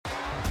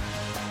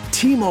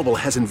T-Mobile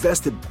has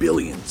invested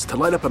billions to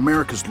light up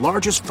America's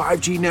largest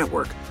 5G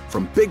network,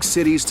 from big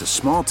cities to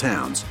small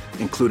towns,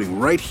 including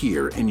right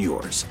here in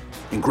yours.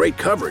 And great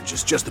coverage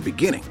is just the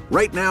beginning.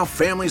 Right now,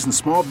 families and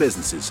small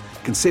businesses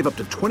can save up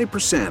to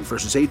 20%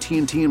 versus AT&T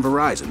and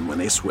Verizon when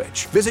they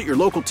switch. Visit your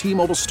local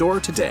T-Mobile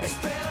store today.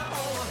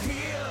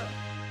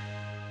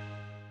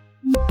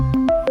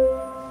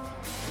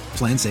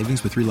 Plan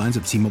savings with 3 lines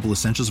of T-Mobile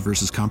Essentials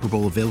versus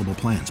comparable available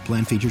plans.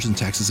 Plan features and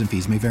taxes and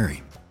fees may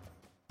vary.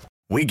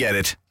 We get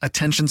it.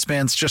 Attention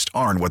spans just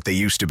aren't what they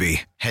used to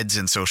be. Heads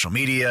in social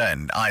media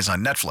and eyes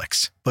on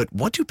Netflix. But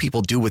what do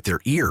people do with their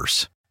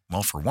ears?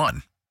 Well, for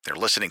one, they're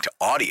listening to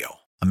audio.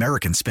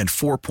 Americans spend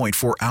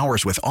 4.4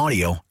 hours with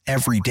audio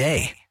every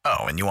day. Oh,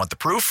 and you want the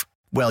proof?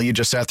 Well, you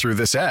just sat through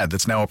this ad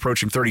that's now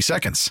approaching 30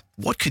 seconds.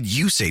 What could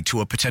you say to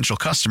a potential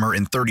customer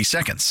in 30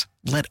 seconds?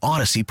 Let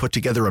Odyssey put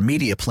together a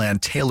media plan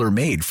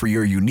tailor-made for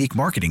your unique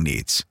marketing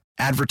needs.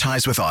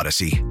 Advertise with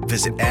Odyssey.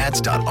 Visit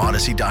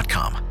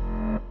ads.odyssey.com.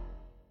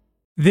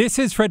 This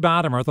is Fred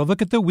Bottomer with a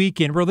look at the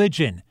week in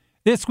religion.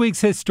 This week's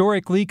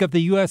historic leak of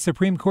the U.S.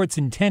 Supreme Court's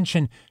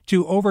intention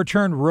to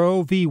overturn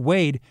Roe v.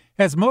 Wade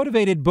has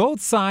motivated both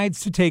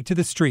sides to take to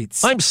the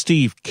streets. I'm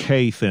Steve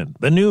Kathan.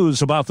 The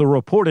news about the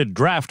reported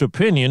draft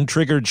opinion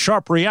triggered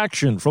sharp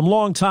reaction from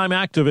longtime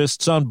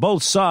activists on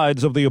both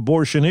sides of the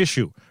abortion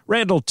issue.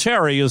 Randall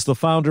Terry is the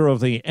founder of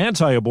the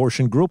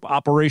anti-abortion group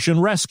Operation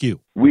Rescue.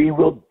 We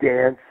will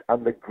dance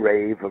on the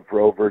grave of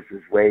Roe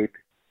versus Wade.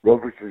 Roe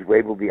versus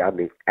Wade will be on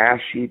the ash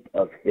heap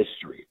of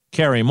history.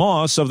 Carrie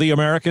Moss of the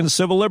American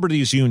Civil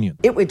Liberties Union.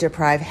 It would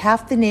deprive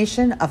half the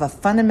nation of a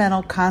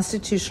fundamental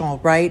constitutional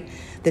right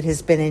that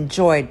has been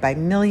enjoyed by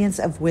millions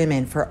of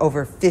women for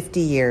over 50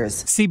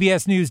 years.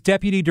 CBS News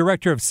Deputy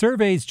Director of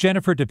Surveys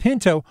Jennifer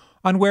DePinto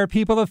on where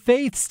people of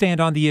faith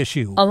stand on the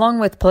issue. Along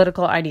with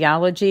political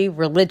ideology,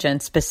 religion,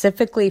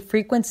 specifically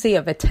frequency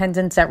of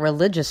attendance at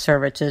religious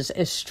services,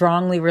 is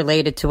strongly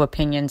related to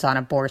opinions on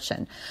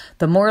abortion.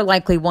 The more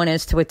likely one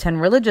is to attend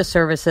religious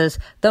services,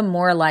 the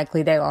more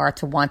likely they are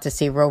to want to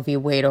see Roe v.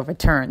 Wade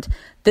overturned.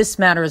 This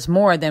matters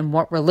more than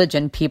what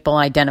religion people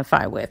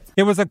identify with.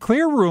 It was a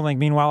clear ruling,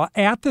 meanwhile,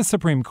 at the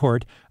Supreme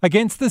Court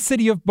against the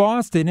city of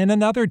Boston in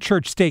another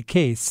church-state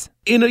case.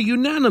 In a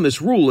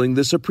unanimous ruling,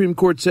 the Supreme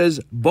Court says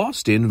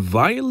Boston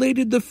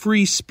violated the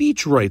free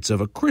speech rights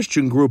of a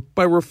Christian group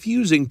by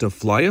refusing to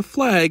fly a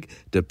flag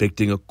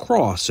depicting a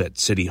cross at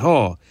City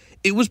Hall.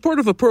 It was part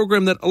of a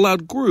program that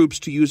allowed groups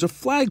to use a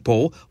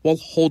flagpole while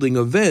holding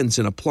events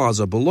in a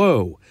plaza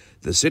below.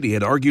 The city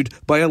had argued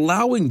by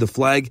allowing the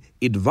flag,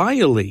 it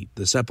violated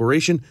the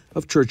separation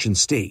of church and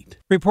state.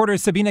 Reporter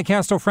Sabina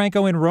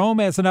Castelfranco in Rome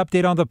has an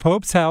update on the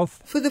Pope's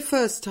health. For the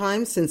first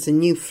time since a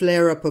new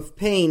flare-up of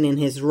pain in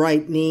his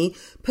right knee,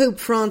 Pope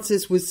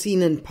Francis was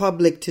seen in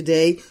public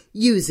today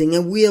using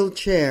a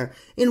wheelchair.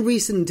 In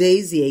recent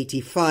days, the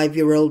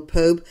 85-year-old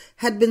Pope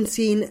had been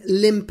seen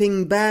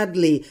limping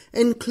badly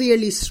and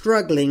clearly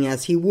struggling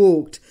as he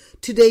walked.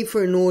 Today,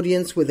 for an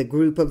audience with a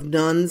group of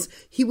nuns,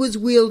 he was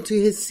wheeled to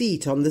his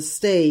seat on the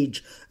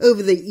stage.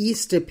 Over the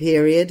Easter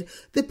period,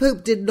 the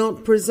Pope did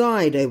not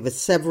preside over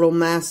several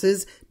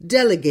masses,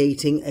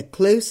 delegating a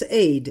close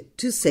aide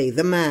to say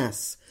the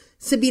Mass.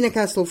 Sabina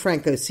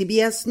Castelfranco,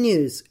 CBS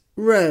News,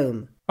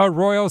 Rome. A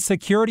royal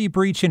security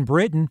breach in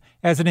Britain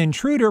as an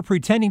intruder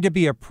pretending to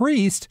be a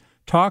priest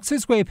talks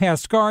his way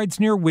past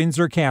guards near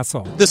Windsor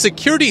Castle. The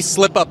security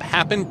slip-up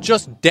happened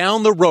just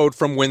down the road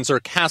from Windsor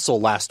Castle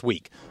last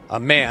week. A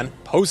man,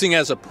 posing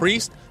as a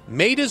priest,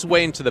 made his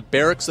way into the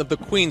barracks of the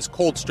Queen's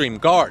Coldstream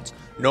Guards,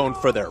 known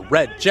for their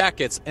red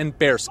jackets and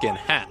bearskin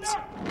hats.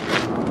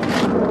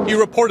 He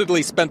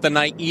reportedly spent the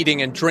night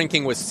eating and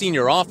drinking with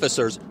senior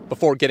officers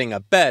before getting a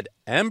bed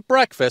and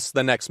breakfast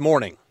the next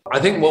morning. I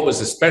think what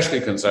was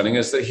especially concerning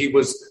is that he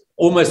was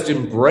almost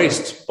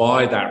embraced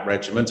by that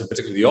regiment, and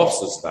particularly the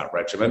officers of that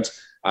regiment,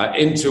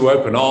 into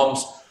open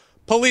arms.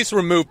 Police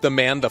removed the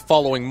man the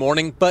following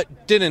morning,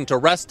 but didn't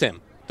arrest him.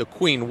 The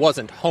Queen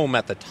wasn't home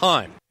at the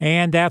time.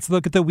 And that's a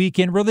look at the week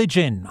in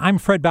religion. I'm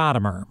Fred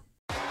Bottomer.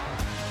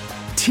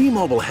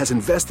 T-Mobile has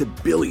invested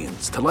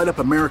billions to light up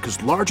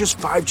America's largest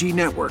 5G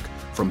network,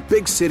 from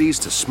big cities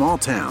to small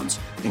towns,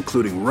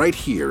 including right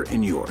here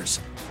in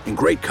yours. And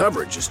great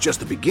coverage is just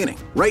the beginning.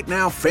 Right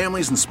now,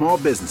 families and small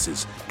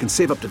businesses can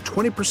save up to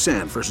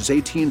 20% versus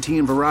AT&T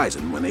and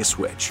Verizon when they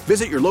switch.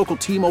 Visit your local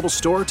T-Mobile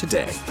store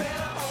today.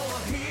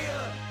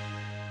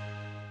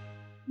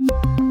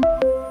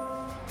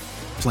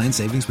 Plan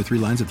savings with 3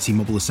 lines of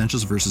T-Mobile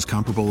Essentials versus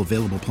comparable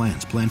available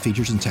plans. Plan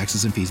features and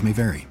taxes and fees may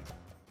vary.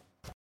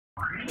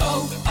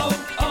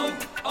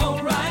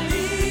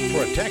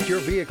 Protect your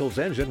vehicle's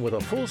engine with a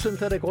full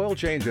synthetic oil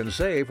change and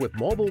save with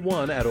Mobil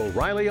 1 at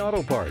O'Reilly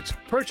Auto Parts.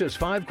 Purchase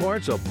 5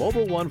 quarts of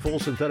Mobil 1 full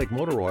synthetic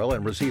motor oil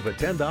and receive a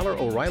 $10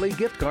 O'Reilly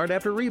gift card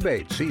after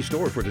rebate. See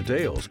store for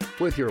details.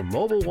 With your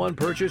Mobil 1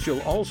 purchase,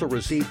 you'll also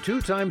receive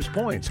 2 times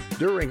points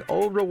during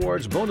O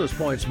Rewards Bonus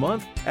Points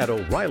Month at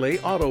O'Reilly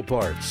Auto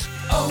Parts.